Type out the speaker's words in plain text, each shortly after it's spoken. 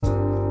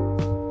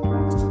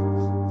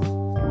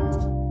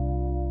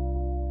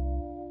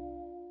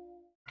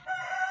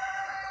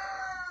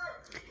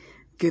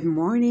Good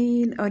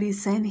morning,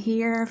 Odisen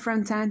here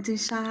from Time to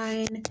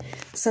Shine.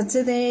 So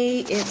today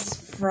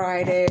it's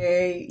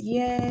Friday.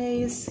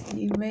 Yes,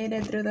 you made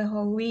it through the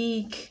whole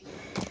week,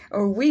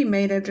 or we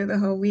made it through the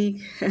whole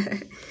week.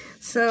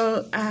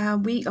 So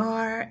we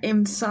are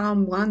in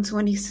Psalm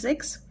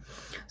 126.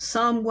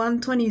 Psalm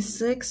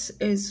 126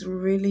 is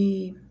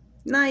really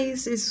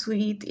nice, it's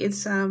sweet.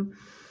 It's a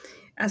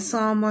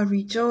psalm of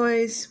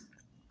rejoice.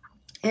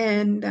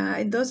 And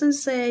it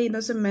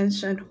doesn't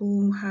mention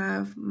who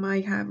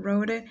might have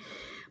wrote it,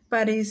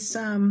 but it's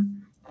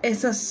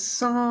a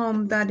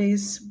psalm that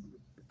is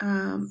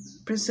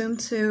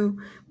presumed to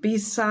be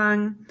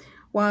sung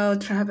while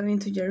traveling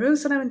to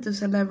Jerusalem to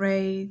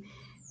celebrate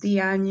the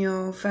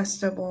annual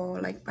festival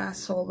like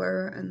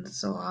Passover and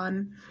so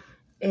on.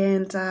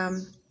 And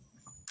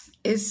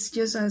it's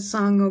just a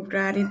song of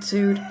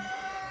gratitude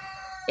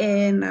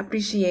and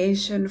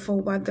appreciation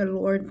for what the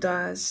Lord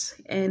does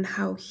and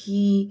how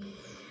He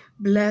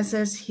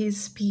blesses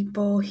His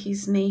people,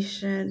 His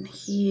nation,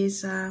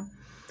 His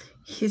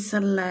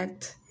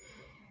elect.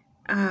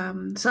 So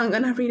I'm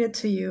gonna read it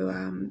to you.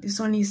 It's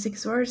only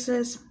 6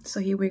 verses, so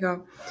here we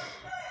go.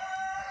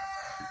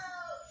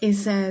 It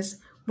says,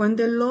 "When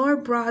the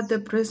Lord brought the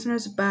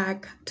prisoners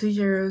back to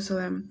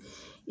Jerusalem,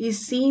 it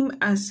seemed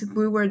as if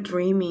we were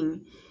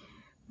dreaming.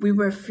 We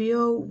were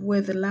filled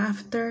with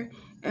laughter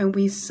and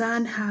we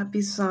sang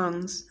happy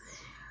songs.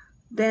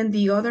 Then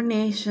the other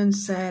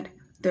nations said,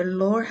 'The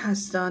Lord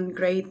has done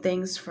great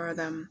things for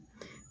them.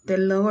 The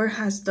Lord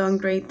has done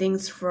great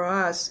things for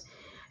us,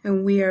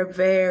 and we are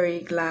very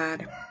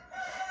glad.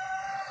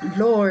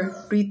 Lord,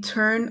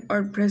 return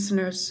our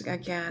prisoners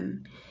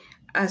again,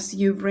 as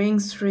you bring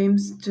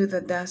streams to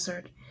the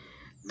desert.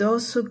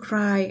 Those who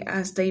cry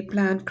as they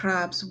plant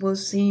crops will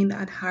sing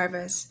at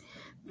harvest.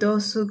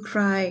 Those who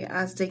cry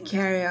as they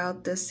carry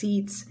out the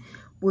seeds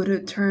will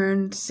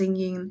return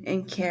singing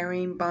and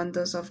carrying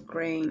bundles of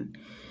grain.'"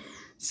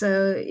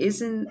 So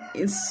it's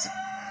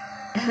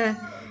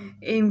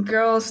in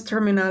girls'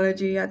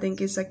 terminology, I think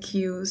it's a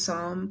cute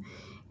psalm,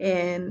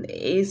 and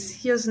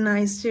it's just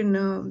nice to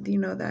know,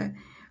 that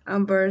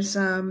verse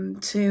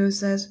 2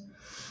 says,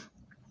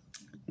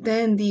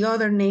 "Then the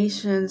other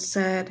nations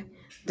said,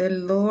 'The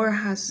Lord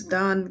has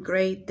done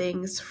great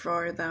things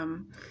for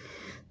them.'"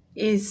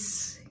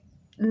 It's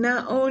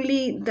not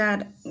only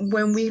that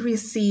when we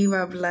receive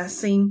a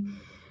blessing,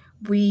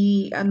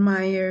 we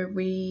admire,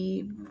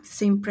 we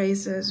sing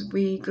praises,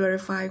 we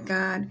glorify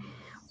God,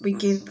 we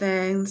give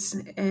thanks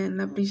and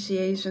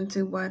appreciation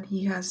to what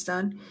He has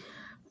done.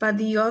 But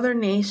the other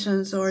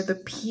nations or the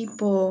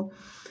people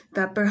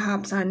that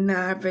perhaps are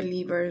not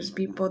believers,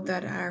 people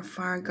that are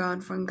far gone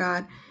from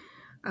God,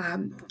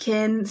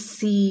 can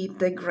see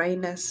the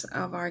greatness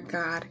of our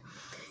God,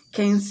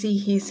 can see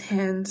His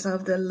hands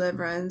of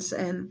deliverance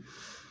and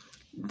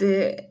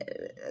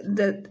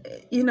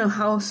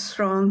how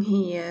strong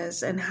He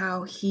is and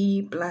how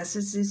He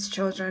blesses His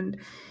children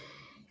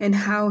and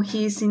how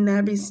He's in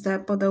every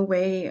step of the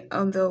way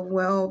of the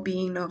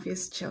well-being of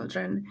His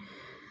children.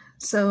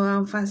 So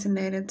I'm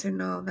fascinated to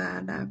know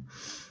that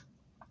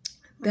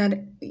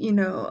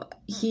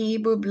He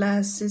will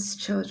bless His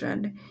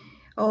children.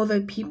 All the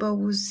people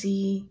will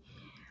see,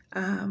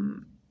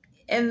 and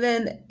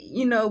then,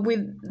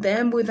 with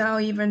them,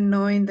 without even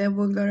knowing, they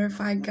will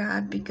glorify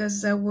God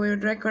because they will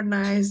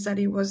recognize that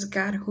it was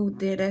God who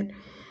did it,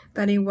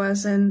 that it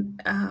wasn't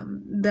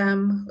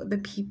them, the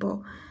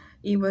people.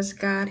 It was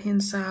God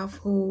Himself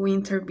who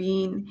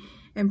intervened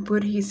and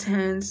put His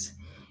hands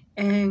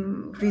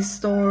and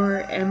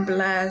restored and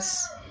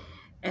blessed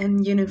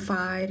and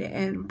unified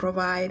and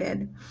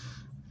provided.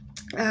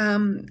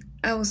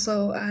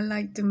 Also, I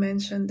like to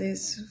mention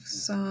this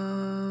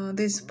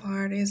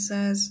part. It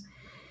says,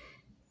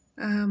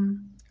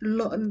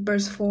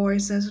 verse 4,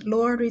 it says,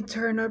 "Lord,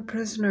 return our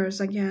prisoners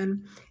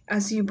again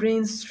as you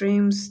bring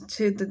streams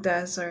to the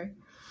desert."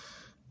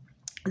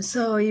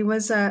 So it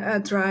was a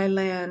dry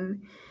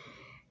land.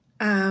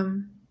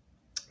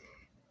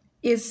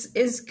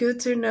 It's good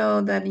to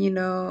know that, in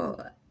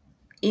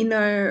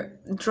our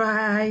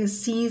dry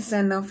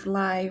season of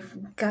life,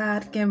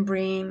 God can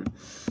bring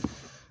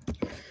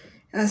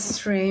a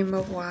stream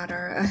of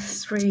water, a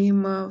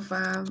stream of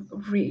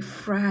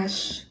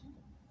refresh,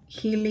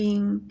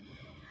 healing,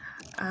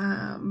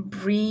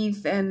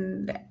 breathe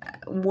and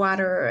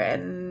water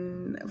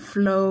and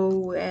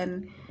flow,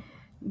 and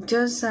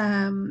just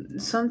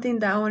something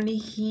that only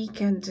He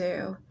can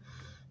do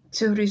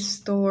to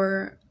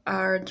restore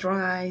our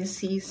dry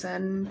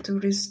season, to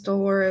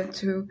restore,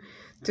 to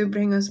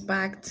bring us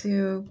back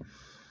to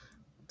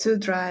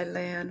dry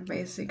land,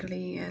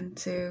 basically, and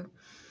to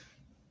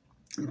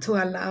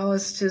allow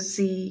us to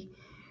see,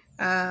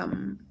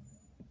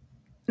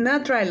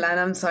 not dry land,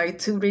 I'm sorry,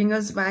 to bring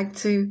us back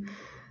to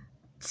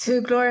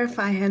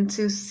glorify Him,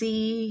 to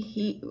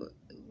see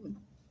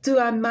to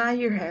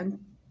admire Him,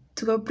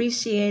 to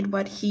appreciate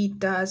what He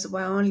does,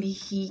 what only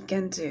He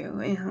can do,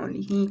 and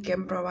only He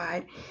can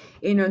provide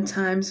in our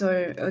times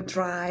or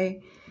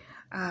dry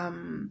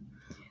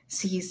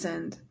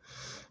season.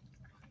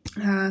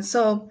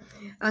 So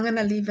I'm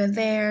gonna leave it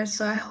there.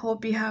 So I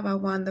hope you have a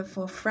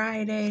wonderful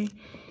Friday.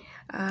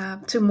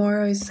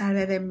 Tomorrow is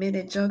Saturday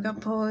Minute Yoga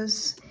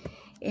Pose,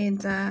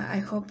 and I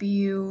hope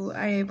you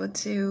are able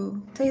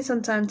to take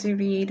some time to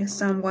read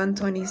Psalm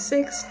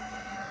 126.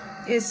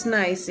 It's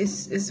nice.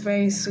 It's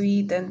very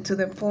sweet and to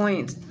the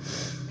point,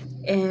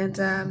 and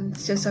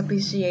it's just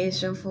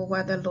appreciation for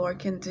what the Lord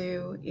can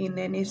do in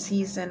any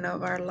season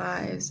of our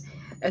lives,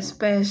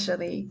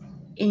 especially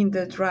in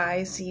the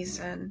dry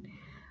season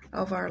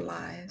of our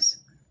lives.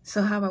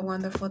 So have a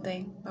wonderful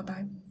day. Bye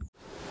bye.